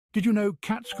Did you know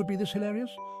cats could be this hilarious?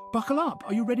 Buckle up,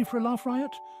 are you ready for a laugh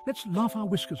riot? Let's laugh our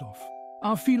whiskers off.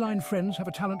 Our feline friends have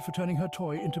a talent for turning her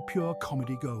toy into pure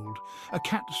comedy gold. A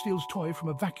cat steals toy from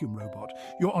a vacuum robot.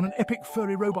 You're on an epic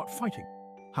furry robot fighting.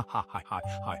 Ha ha ha ha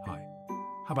ha ha.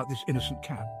 How about this innocent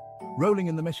cat? Rolling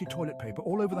in the messy toilet paper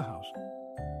all over the house.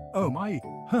 Oh my.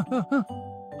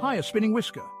 Hi, a spinning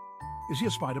whisker. Is he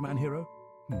a Spider-Man hero?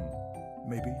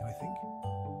 Maybe, I think.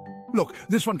 Look,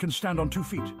 this one can stand on 2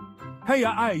 feet. Hey,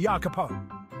 ya, kapow.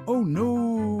 Oh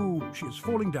no, she is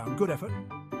falling down. Good effort.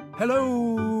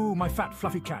 Hello, my fat,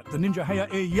 fluffy cat, the ninja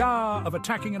ya of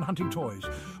attacking and hunting toys.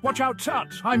 Watch out,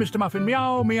 tut. Hi, Mr. Muffin.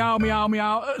 Meow, meow, meow,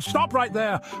 meow. Stop right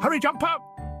there. Hurry, jump up.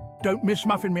 Don't miss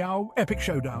Muffin Meow. Epic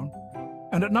showdown.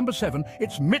 And at number 7,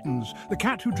 it's Mittens, the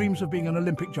cat who dreams of being an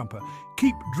Olympic jumper.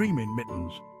 Keep dreaming,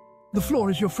 Mittens. The floor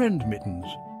is your friend, Mittens.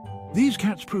 These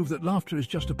cats prove that laughter is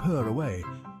just a purr away.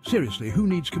 Seriously, who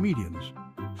needs comedians?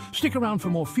 Stick around for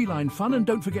more feline fun and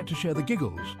don't forget to share the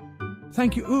giggles.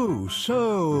 Thank you,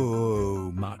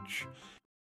 so much.